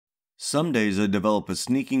Some days I develop a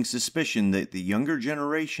sneaking suspicion that the younger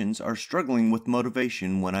generations are struggling with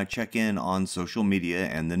motivation when I check in on social media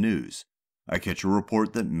and the news. I catch a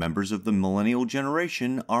report that members of the millennial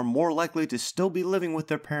generation are more likely to still be living with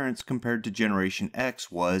their parents compared to Generation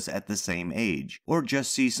X was at the same age, or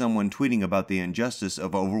just see someone tweeting about the injustice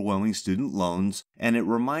of overwhelming student loans, and it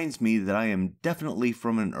reminds me that I am definitely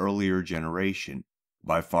from an earlier generation.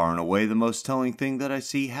 By far and away the most telling thing that I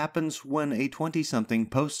see happens when a 20-something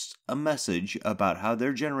posts a message about how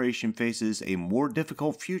their generation faces a more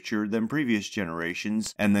difficult future than previous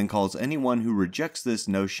generations and then calls anyone who rejects this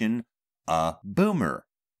notion a boomer.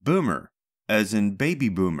 Boomer, as in baby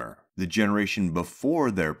boomer, the generation before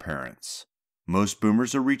their parents. Most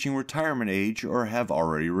boomers are reaching retirement age or have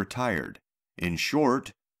already retired. In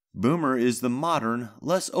short, boomer is the modern,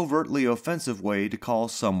 less overtly offensive way to call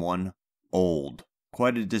someone old.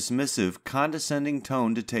 Quite a dismissive, condescending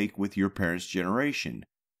tone to take with your parents' generation.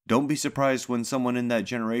 Don't be surprised when someone in that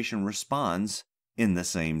generation responds in the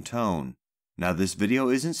same tone. Now, this video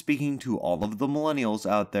isn't speaking to all of the millennials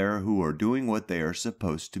out there who are doing what they are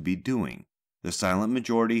supposed to be doing. The silent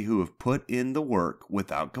majority who have put in the work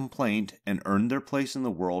without complaint and earned their place in the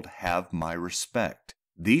world have my respect.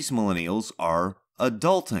 These millennials are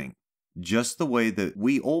adulting, just the way that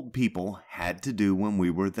we old people had to do when we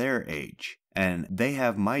were their age. And they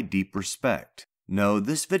have my deep respect. No,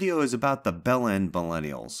 this video is about the bell-end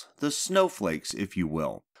millennials, the snowflakes, if you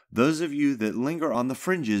will. Those of you that linger on the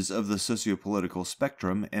fringes of the sociopolitical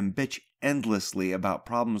spectrum and bitch endlessly about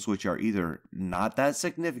problems which are either not that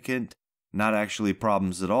significant, not actually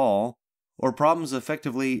problems at all, or problems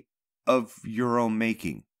effectively of your own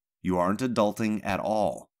making. You aren't adulting at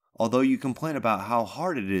all, although you complain about how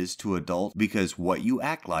hard it is to adult because what you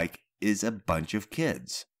act like is a bunch of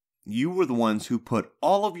kids. You were the ones who put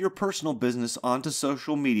all of your personal business onto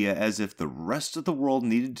social media as if the rest of the world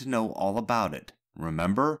needed to know all about it.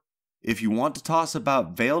 Remember? If you want to toss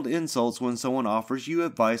about veiled insults when someone offers you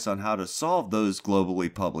advice on how to solve those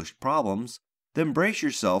globally published problems, then brace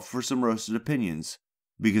yourself for some roasted opinions,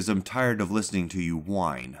 because I'm tired of listening to you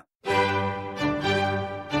whine.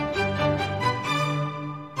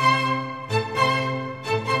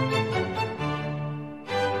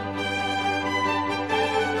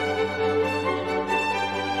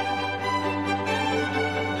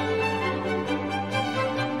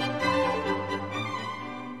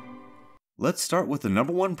 Let's start with the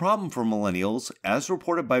number one problem for millennials, as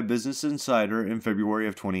reported by Business Insider in February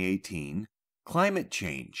of 2018, climate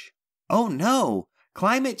change. Oh no!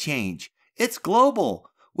 Climate change! It's global!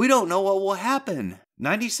 We don't know what will happen!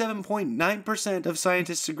 97.9% of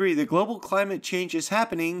scientists agree that global climate change is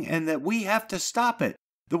happening and that we have to stop it.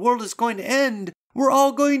 The world is going to end! We're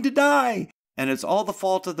all going to die! And it's all the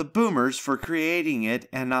fault of the boomers for creating it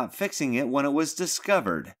and not fixing it when it was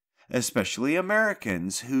discovered. Especially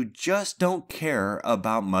Americans who just don't care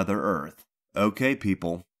about Mother Earth. Okay,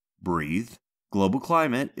 people, breathe. Global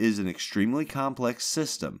climate is an extremely complex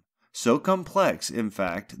system. So complex, in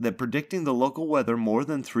fact, that predicting the local weather more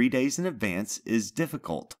than 3 days in advance is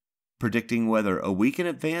difficult. Predicting weather a week in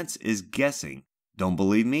advance is guessing. Don't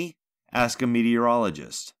believe me? Ask a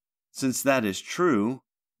meteorologist. Since that is true,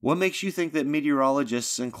 what makes you think that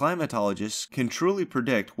meteorologists and climatologists can truly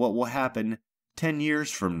predict what will happen 10 years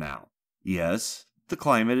from now? Yes, the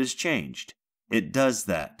climate has changed. It does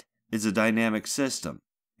that. It's a dynamic system.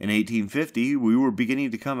 In 1850, we were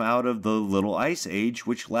beginning to come out of the Little Ice Age,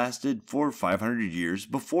 which lasted for 500 years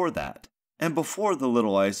before that. And before the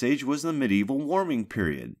Little Ice Age was the medieval warming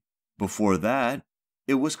period. Before that,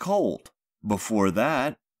 it was cold. Before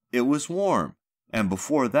that, it was warm. And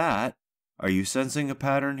before that, are you sensing a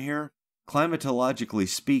pattern here? Climatologically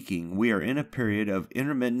speaking, we are in a period of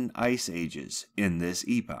intermittent ice ages in this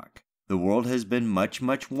epoch. The world has been much,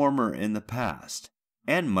 much warmer in the past,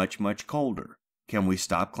 and much, much colder. Can we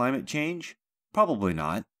stop climate change? Probably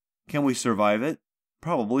not. Can we survive it?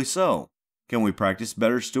 Probably so. Can we practice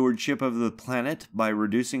better stewardship of the planet by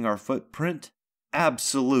reducing our footprint?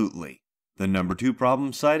 Absolutely. The number 2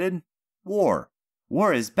 problem cited? War.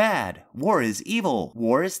 War is bad. War is evil.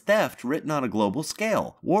 War is theft written on a global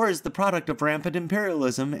scale. War is the product of rampant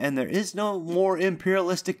imperialism, and there is no more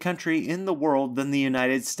imperialistic country in the world than the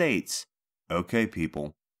United States. Okay,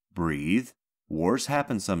 people, breathe. Wars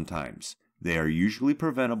happen sometimes. They are usually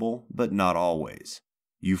preventable, but not always.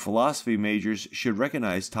 You philosophy majors should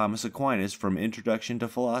recognize Thomas Aquinas from Introduction to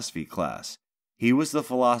Philosophy class. He was the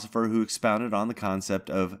philosopher who expounded on the concept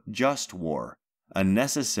of just war, a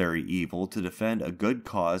necessary evil to defend a good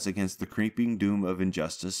cause against the creeping doom of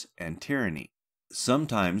injustice and tyranny.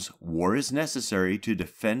 Sometimes war is necessary to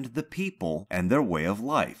defend the people and their way of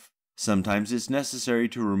life. Sometimes it's necessary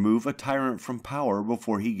to remove a tyrant from power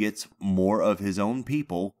before he gets more of his own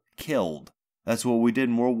people killed. That's what we did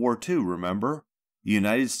in World War II, remember? The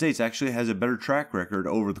United States actually has a better track record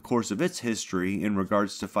over the course of its history in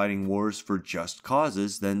regards to fighting wars for just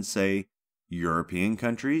causes than, say, European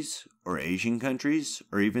countries, or Asian countries,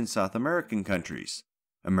 or even South American countries.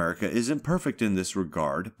 America isn't perfect in this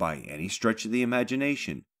regard by any stretch of the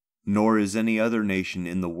imagination, nor is any other nation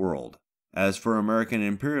in the world. As for American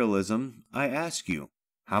imperialism, I ask you,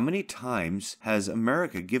 how many times has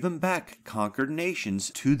America given back conquered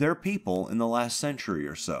nations to their people in the last century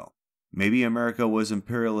or so? Maybe America was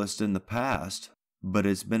imperialist in the past, but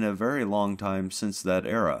it's been a very long time since that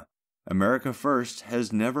era. America first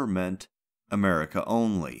has never meant America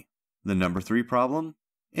only. The number 3 problem?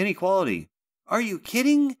 Inequality. Are you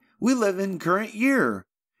kidding? We live in current year.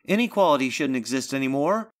 Inequality shouldn't exist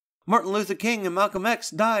anymore. Martin Luther King and Malcolm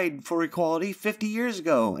X died for equality 50 years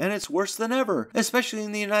ago, and it's worse than ever, especially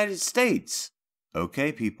in the United States.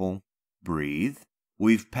 Okay, people, breathe.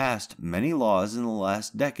 We've passed many laws in the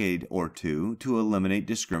last decade or two to eliminate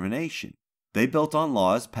discrimination. They built on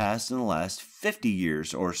laws passed in the last 50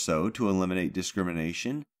 years or so to eliminate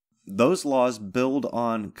discrimination. Those laws build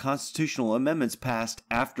on constitutional amendments passed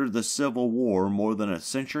after the Civil War more than a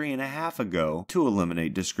century and a half ago to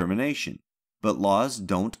eliminate discrimination. But laws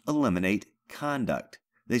don't eliminate conduct.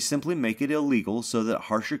 They simply make it illegal so that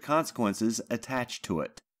harsher consequences attach to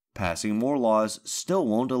it. Passing more laws still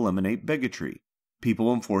won't eliminate bigotry.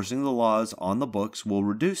 People enforcing the laws on the books will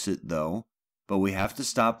reduce it, though, but we have to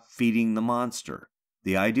stop feeding the monster.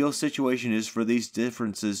 The ideal situation is for these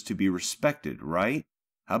differences to be respected, right?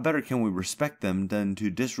 How better can we respect them than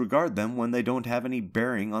to disregard them when they don't have any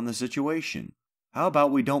bearing on the situation? How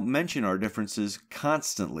about we don't mention our differences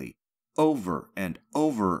constantly, over and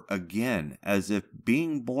over again, as if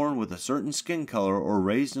being born with a certain skin color or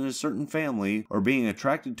raised in a certain family or being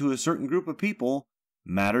attracted to a certain group of people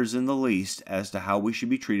matters in the least as to how we should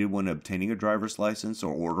be treated when obtaining a driver's license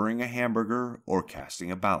or ordering a hamburger or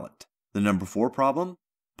casting a ballot. The number 4 problem?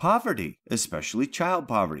 Poverty, especially child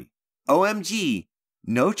poverty. OMG!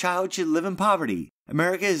 No child should live in poverty.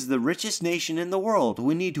 America is the richest nation in the world.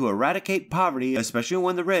 We need to eradicate poverty, especially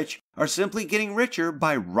when the rich are simply getting richer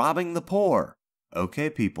by robbing the poor. Okay,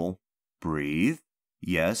 people, breathe.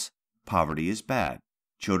 Yes, poverty is bad.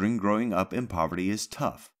 Children growing up in poverty is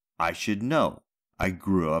tough. I should know. I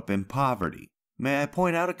grew up in poverty. May I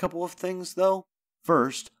point out a couple of things, though?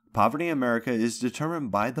 First, poverty in America is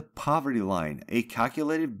determined by the poverty line, a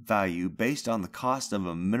calculated value based on the cost of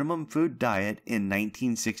a minimum food diet in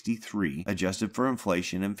 1963, adjusted for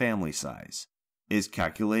inflation and family size. It's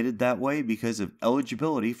calculated that way because of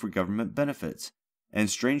eligibility for government benefits, and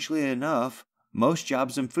strangely enough, most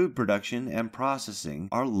jobs in food production and processing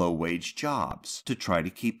are low-wage jobs to try to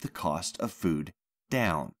keep the cost of food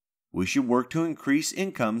down. We should work to increase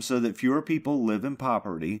income so that fewer people live in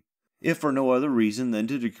poverty, if for no other reason than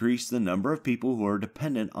to decrease the number of people who are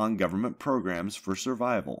dependent on government programs for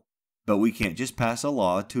survival. But we can't just pass a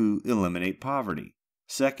law to eliminate poverty.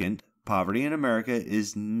 Second, poverty in America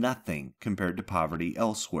is nothing compared to poverty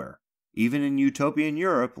elsewhere. Even in utopian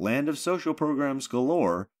Europe, land of social programs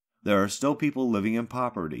galore, there are still people living in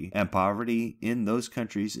poverty, and poverty in those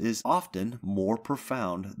countries is often more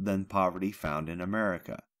profound than poverty found in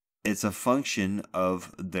America. It's a function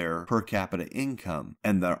of their per capita income,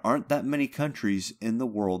 and there aren't that many countries in the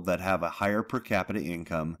world that have a higher per capita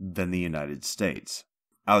income than the United States.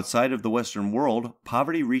 Outside of the Western world,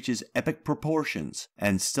 poverty reaches epic proportions,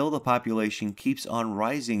 and still the population keeps on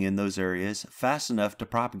rising in those areas fast enough to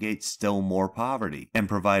propagate still more poverty, and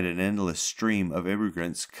provide an endless stream of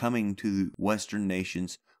immigrants coming to Western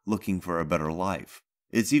nations looking for a better life.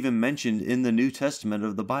 It's even mentioned in the New Testament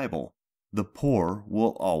of the Bible. The poor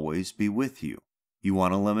will always be with you. You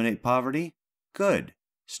want to eliminate poverty? Good.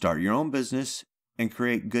 Start your own business and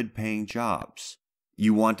create good-paying jobs.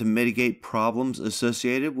 You want to mitigate problems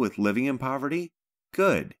associated with living in poverty?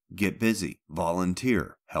 Good. Get busy.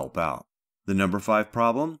 Volunteer. Help out. The number 5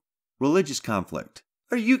 problem? Religious conflict.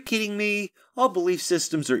 Are you kidding me? All belief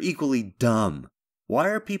systems are equally dumb. Why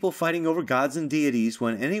are people fighting over gods and deities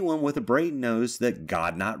when anyone with a brain knows that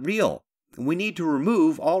God not real? We need to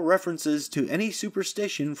remove all references to any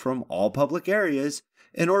superstition from all public areas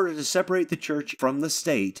in order to separate the church from the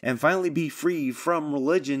state and finally be free from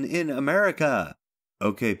religion in America.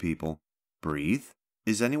 Okay, people, breathe.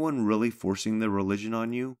 Is anyone really forcing their religion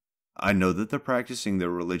on you? I know that they're practicing their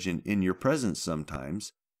religion in your presence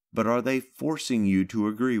sometimes, but are they forcing you to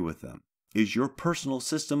agree with them? Is your personal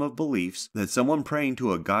system of beliefs that someone praying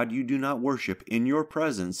to a God you do not worship in your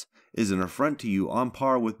presence is an affront to you on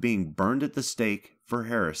par with being burned at the stake for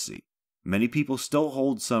heresy? Many people still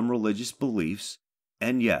hold some religious beliefs,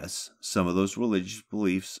 and yes, some of those religious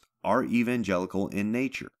beliefs are evangelical in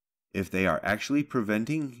nature. If they are actually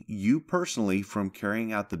preventing you personally from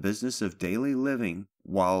carrying out the business of daily living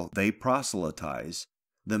while they proselytize,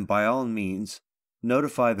 then by all means,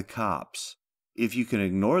 notify the cops. If you can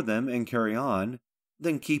ignore them and carry on,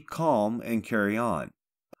 then keep calm and carry on.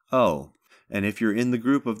 Oh, and if you're in the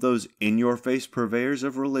group of those in-your-face purveyors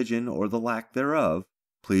of religion or the lack thereof,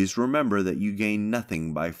 please remember that you gain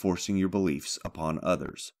nothing by forcing your beliefs upon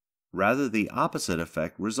others. Rather, the opposite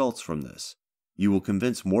effect results from this. You will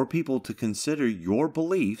convince more people to consider your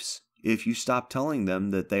beliefs if you stop telling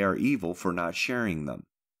them that they are evil for not sharing them.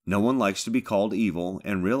 No one likes to be called evil,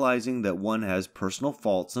 and realizing that one has personal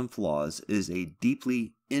faults and flaws is a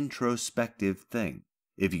deeply introspective thing.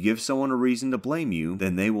 If you give someone a reason to blame you,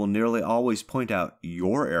 then they will nearly always point out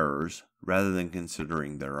your errors rather than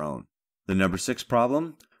considering their own. The number 6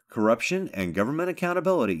 problem, corruption and government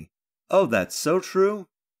accountability. Oh, that's so true.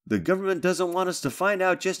 The government doesn't want us to find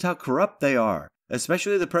out just how corrupt they are,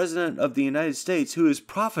 especially the President of the United States who is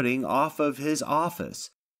profiting off of his office.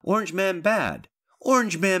 Orange man bad.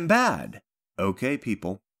 Orange man bad. Okay,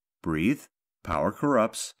 people, breathe. Power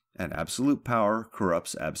corrupts, and absolute power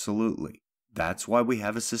corrupts absolutely. That's why we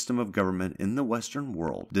have a system of government in the Western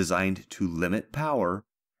world designed to limit power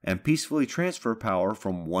and peacefully transfer power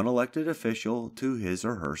from one elected official to his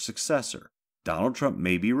or her successor. Donald Trump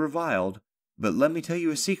may be reviled, but let me tell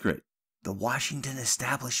you a secret. The Washington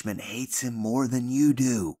establishment hates him more than you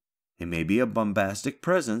do. He may be a bombastic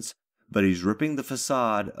presence, but he's ripping the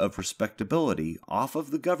facade of respectability off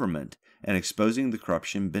of the government and exposing the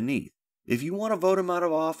corruption beneath. If you want to vote him out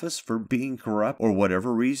of office for being corrupt or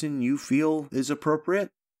whatever reason you feel is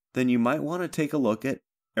appropriate, then you might want to take a look at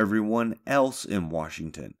everyone else in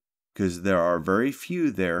Washington, because there are very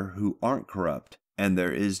few there who aren't corrupt, and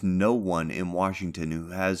there is no one in Washington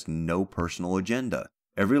who has no personal agenda.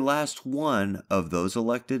 Every last one of those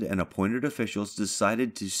elected and appointed officials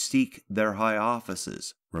decided to seek their high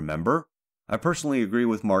offices. Remember? I personally agree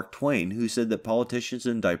with Mark Twain, who said that politicians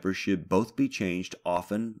and diapers should both be changed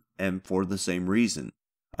often and for the same reason.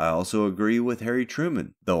 I also agree with Harry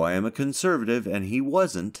Truman, though I am a conservative and he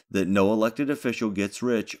wasn't, that no elected official gets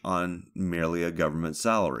rich on merely a government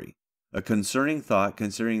salary. A concerning thought,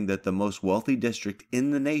 considering that the most wealthy district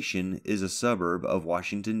in the nation is a suburb of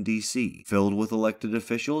Washington, D.C., filled with elected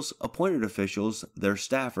officials, appointed officials, their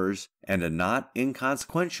staffers, and a not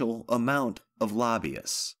inconsequential amount of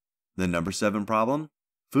lobbyists. The number 7 problem?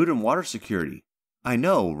 Food and water security. I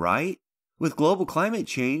know, right? With global climate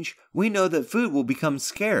change, we know that food will become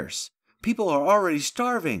scarce. People are already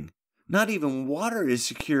starving. Not even water is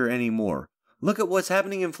secure anymore. Look at what's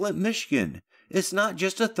happening in Flint, Michigan. It's not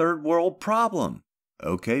just a third world problem.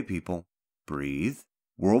 Okay, people, breathe.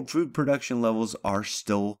 World food production levels are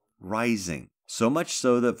still rising. So much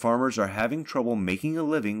so that farmers are having trouble making a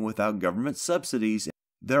living without government subsidies.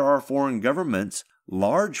 There are foreign governments,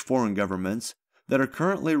 large foreign governments, that are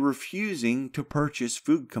currently refusing to purchase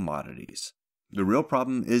food commodities. The real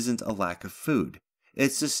problem isn't a lack of food.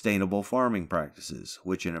 It's sustainable farming practices,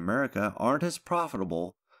 which in America aren't as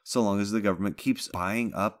profitable so long as the government keeps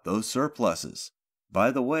buying up those surpluses.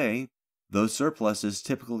 By the way, those surpluses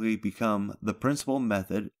typically become the principal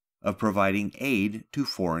method of providing aid to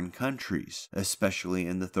foreign countries, especially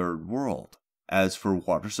in the third world. As for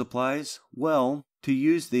water supplies, well, to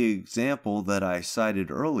use the example that I cited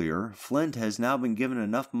earlier, Flint has now been given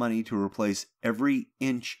enough money to replace every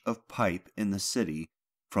inch of pipe in the city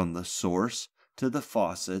from the source to the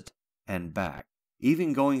faucet and back,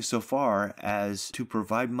 even going so far as to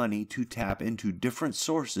provide money to tap into different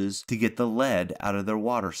sources to get the lead out of their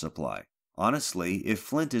water supply. Honestly, if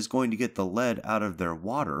Flint is going to get the lead out of their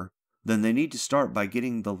water, then they need to start by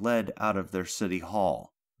getting the lead out of their city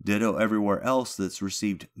hall. Ditto everywhere else that's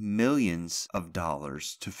received millions of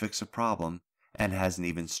dollars to fix a problem and hasn't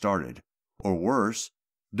even started. Or worse,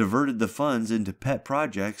 diverted the funds into pet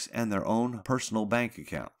projects and their own personal bank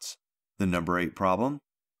accounts. The number 8 problem?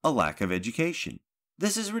 A lack of education.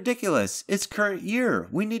 This is ridiculous. It's current year.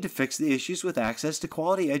 We need to fix the issues with access to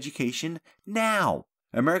quality education now.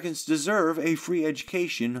 Americans deserve a free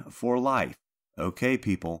education for life. Okay,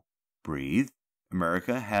 people, breathe.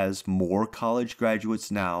 America has more college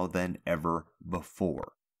graduates now than ever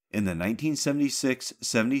before. In the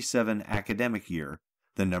 1976-77 academic year,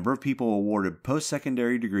 the number of people awarded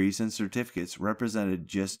post-secondary degrees and certificates represented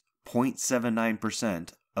just 0.79%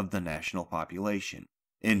 of the national population.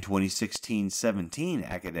 In 2016-17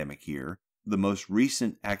 academic year, the most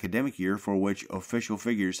recent academic year for which official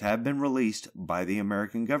figures have been released by the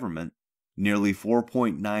American government, Nearly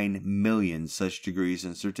 4.9 million such degrees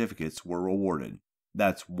and certificates were awarded.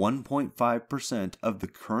 That's 1.5% of the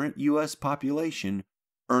current U.S. population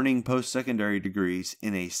earning post-secondary degrees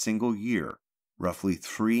in a single year, roughly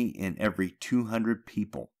 3 in every 200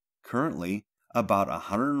 people. Currently, about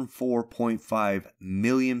 104.5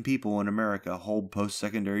 million people in America hold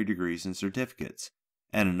post-secondary degrees and certificates,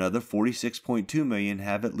 and another 46.2 million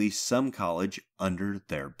have at least some college under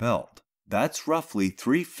their belt. That's roughly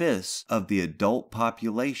 3/5 of the adult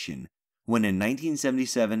population, when in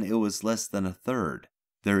 1977 it was less than a third.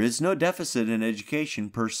 There is no deficit in education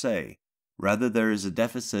per se. Rather, there is a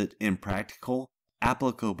deficit in practical,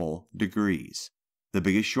 applicable degrees. The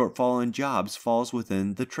biggest shortfall in jobs falls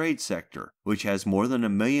within the trade sector, which has more than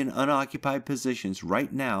 1 million unoccupied positions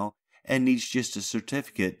right now and needs just a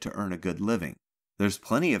certificate to earn a good living. There's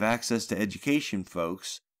plenty of access to education,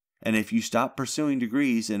 folks, and if you stop pursuing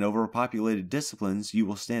degrees in overpopulated disciplines, you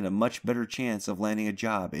will stand a much better chance of landing a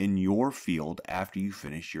job in your field after you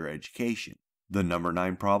finish your education. The number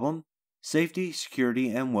 9 problem: safety,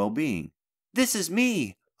 security, and well-being. This is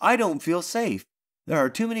me. I don't feel safe. There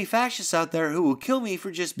are too many fascists out there who will kill me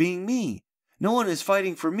for just being me. No one is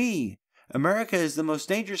fighting for me. America is the most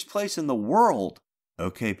dangerous place in the world.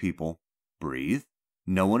 Okay, people, breathe.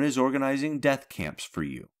 No one is organizing death camps for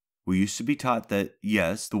you. We used to be taught that,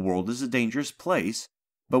 yes, the world is a dangerous place,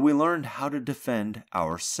 but we learned how to defend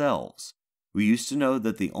ourselves. We used to know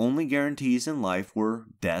that the only guarantees in life were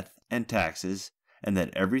death and taxes, and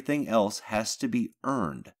that everything else has to be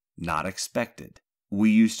earned, not expected.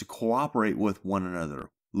 We used to cooperate with one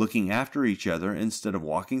another, looking after each other instead of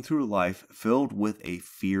walking through life filled with a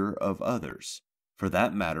fear of others. For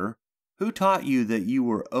that matter, who taught you that you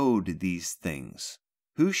were owed these things?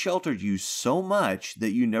 Who sheltered you so much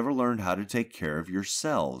that you never learned how to take care of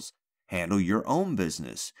yourselves, handle your own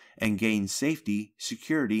business, and gain safety,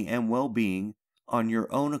 security, and well-being on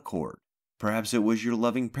your own accord? Perhaps it was your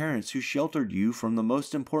loving parents who sheltered you from the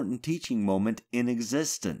most important teaching moment in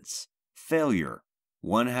existence: failure.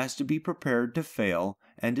 One has to be prepared to fail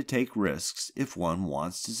and to take risks if one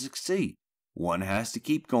wants to succeed. One has to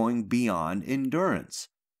keep going beyond endurance,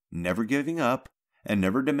 never giving up and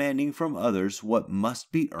never demanding from others what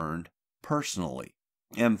must be earned personally.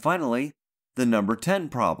 And finally, the number 10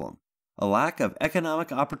 problem: a lack of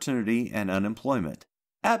economic opportunity and unemployment.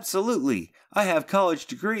 Absolutely, I have college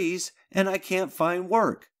degrees and I can't find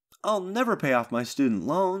work. I'll never pay off my student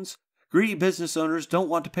loans. Greedy business owners don't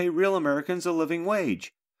want to pay real Americans a living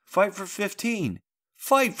wage. Fight for 15.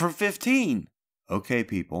 Fight for 15. Okay,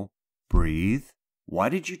 people, breathe. Why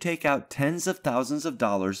did you take out tens of thousands of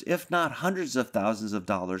dollars, if not hundreds of thousands of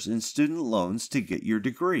dollars in student loans to get your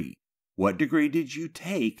degree? What degree did you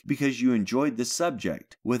take because you enjoyed the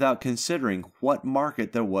subject without considering what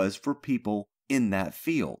market there was for people in that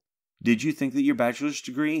field? Did you think that your bachelor's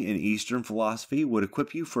degree in Eastern philosophy would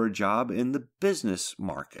equip you for a job in the business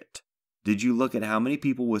market? Did you look at how many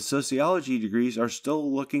people with sociology degrees are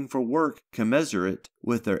still looking for work commensurate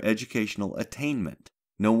with their educational attainment?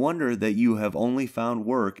 No wonder that you have only found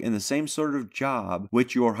work in the same sort of job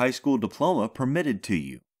which your high school diploma permitted to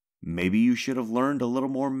you. Maybe you should have learned a little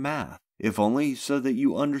more math, if only so that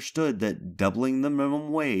you understood that doubling the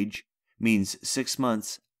minimum wage means 6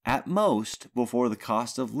 months at most before the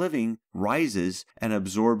cost of living rises and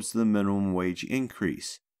absorbs the minimum wage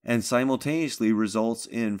increase, and simultaneously results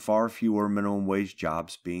in far fewer minimum wage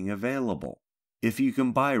jobs being available. If you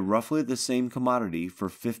can buy roughly the same commodity for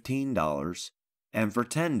 $15 and for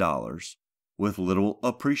 $10, with little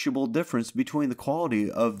appreciable difference between the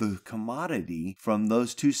quality of the commodity from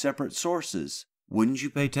those two separate sources, wouldn't you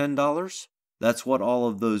pay $10? That's what all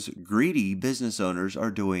of those greedy business owners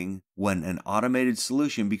are doing when an automated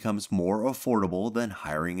solution becomes more affordable than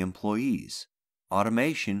hiring employees.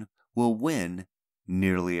 Automation will win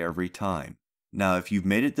nearly every time. Now, if you've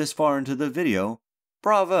made it this far into the video,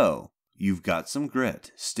 bravo! You've got some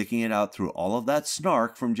grit, sticking it out through all of that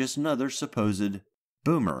snark from just another supposed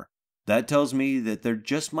boomer. That tells me that there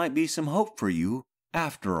just might be some hope for you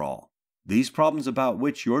after all. These problems about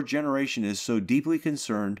which your generation is so deeply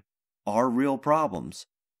concerned are real problems,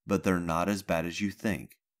 but they're not as bad as you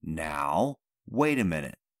think. Now, wait a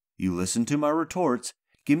minute. You listen to my retorts,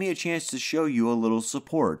 give me a chance to show you a little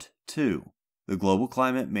support, too. The global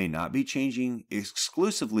climate may not be changing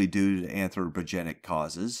exclusively due to anthropogenic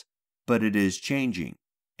causes, but it is changing,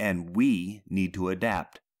 and we need to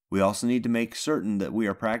adapt. We also need to make certain that we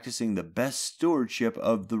are practicing the best stewardship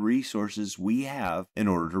of the resources we have in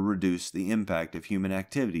order to reduce the impact of human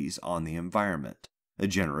activities on the environment. A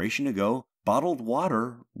generation ago, bottled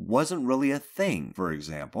water wasn't really a thing, for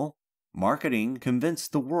example. Marketing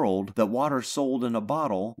convinced the world that water sold in a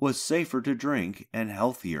bottle was safer to drink and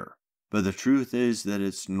healthier. But the truth is that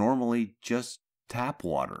it's normally just tap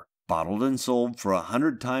water, bottled and sold for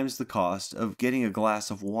 100 times the cost of getting a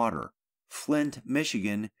glass of water. Flint,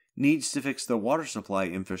 Michigan needs to fix their water supply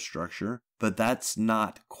infrastructure, but that's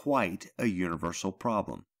not quite a universal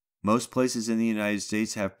problem. Most places in the United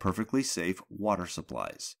States have perfectly safe water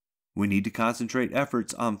supplies. We need to concentrate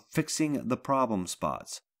efforts on fixing the problem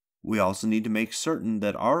spots. We also need to make certain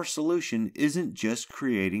that our solution isn't just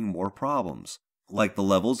creating more problems, like the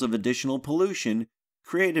levels of additional pollution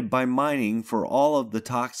created by mining for all of the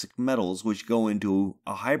toxic metals which go into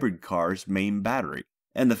a hybrid car's main battery,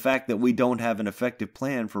 and the fact that we don't have an effective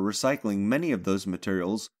plan for recycling many of those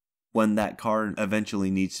materials when that car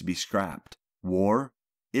eventually needs to be scrapped. War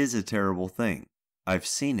is a terrible thing. I've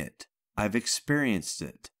seen it. I've experienced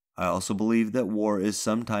it. I also believe that war is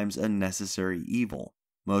sometimes a necessary evil.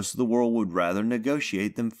 Most of the world would rather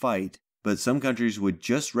negotiate than fight, but some countries would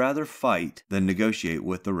just rather fight than negotiate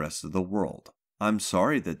with the rest of the world. I'm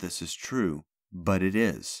sorry that this is true, but it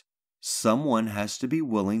is. Someone has to be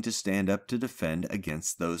willing to stand up to defend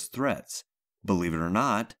against those threats. Believe it or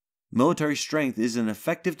not, military strength is an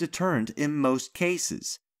effective deterrent in most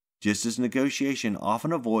cases, just as negotiation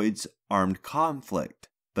often avoids armed conflict.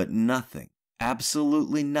 But nothing,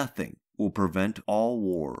 absolutely nothing, will prevent all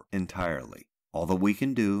war entirely. All that we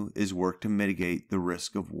can do is work to mitigate the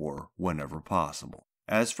risk of war whenever possible.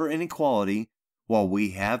 As for inequality, while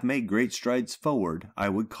we have made great strides forward, I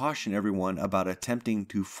would caution everyone about attempting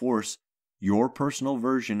to force your personal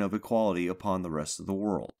version of equality upon the rest of the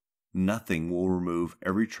world. Nothing will remove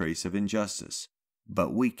every trace of injustice,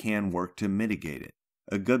 but we can work to mitigate it.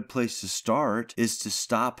 A good place to start is to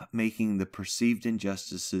stop making the perceived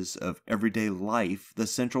injustices of everyday life the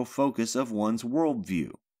central focus of one's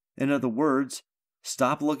worldview. In other words,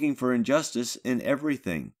 stop looking for injustice in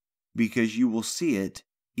everything, because you will see it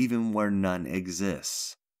even where none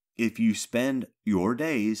exists. If you spend your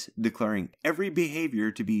days declaring every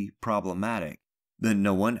behavior to be problematic, then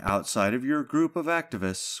no one outside of your group of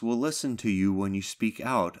activists will listen to you when you speak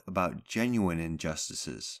out about genuine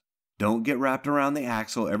injustices. Don't get wrapped around the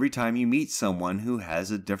axle every time you meet someone who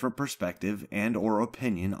has a different perspective and/or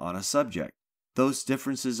opinion on a subject. Those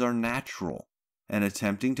differences are natural, and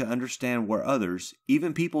attempting to understand where others,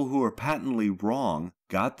 even people who are patently wrong,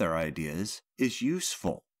 got their ideas is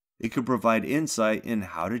useful. It could provide insight in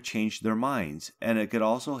how to change their minds, and it could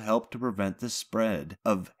also help to prevent the spread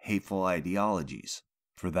of hateful ideologies.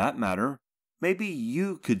 For that matter, maybe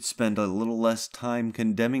you could spend a little less time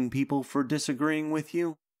condemning people for disagreeing with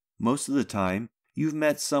you. Most of the time, you've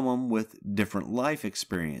met someone with different life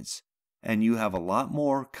experience, and you have a lot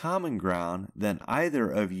more common ground than either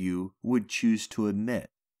of you would choose to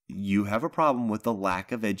admit. You have a problem with the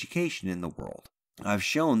lack of education in the world. I've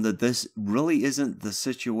shown that this really isn't the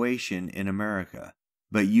situation in America,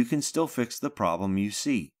 but you can still fix the problem you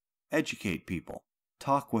see. Educate people.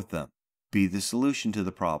 Talk with them. Be the solution to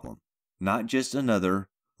the problem, not just another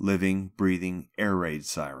living, breathing air raid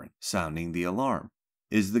siren sounding the alarm.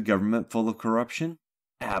 Is the government full of corruption?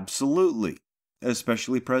 Absolutely.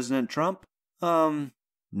 Especially President Trump?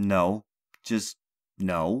 No. Just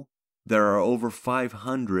no. There are over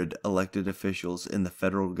 500 elected officials in the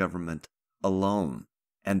federal government alone,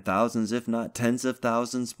 and thousands, if not tens of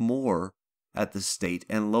thousands more at the state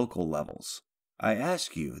and local levels. I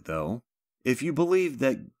ask you, though, if you believe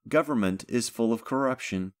that government is full of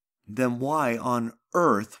corruption, then why on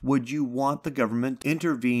earth would you want the government to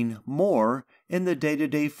intervene more in the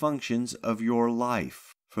day-to-day functions of your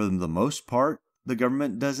life? For the most part, the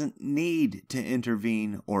government doesn't need to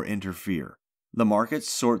intervene or interfere. The markets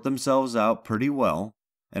sort themselves out pretty well,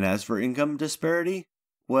 and as for income disparity,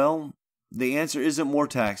 well, the answer isn't more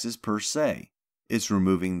taxes per se. It's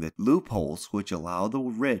removing the loopholes which allow the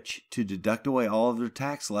rich to deduct away all of their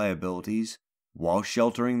tax liabilities while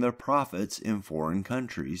sheltering their profits in foreign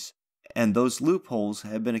countries. And those loopholes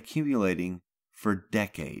have been accumulating for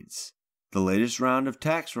decades. The latest round of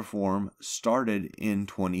tax reform started in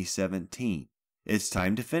 2017. It's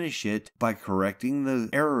time to finish it by correcting the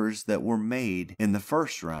errors that were made in the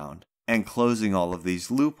first round and closing all of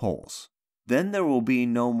these loopholes. Then there will be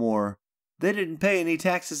no more, they didn't pay any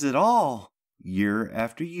taxes at all, year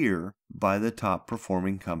after year by the top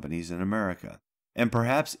performing companies in America. And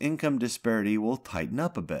perhaps income disparity will tighten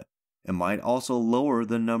up a bit. It might also lower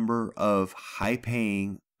the number of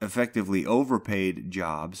high-paying, effectively overpaid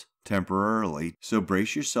jobs temporarily, so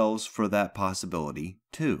brace yourselves for that possibility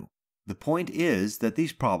too. The point is that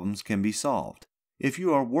these problems can be solved. If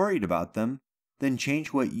you are worried about them, then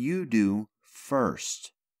change what you do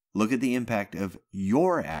first. Look at the impact of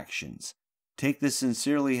your actions. Take the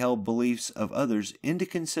sincerely held beliefs of others into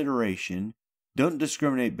consideration. Don't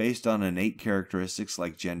discriminate based on innate characteristics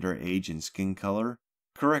like gender, age, and skin color.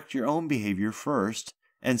 Correct your own behavior first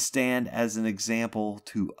and stand as an example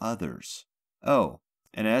to others. Oh,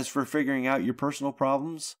 and as for figuring out your personal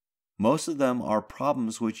problems, most of them are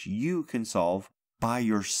problems which you can solve by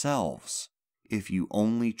yourselves if you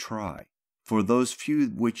only try. For those few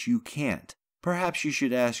which you can't, perhaps you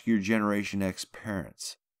should ask your Generation X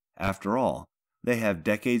parents. After all, they have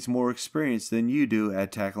decades more experience than you do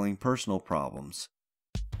at tackling personal problems.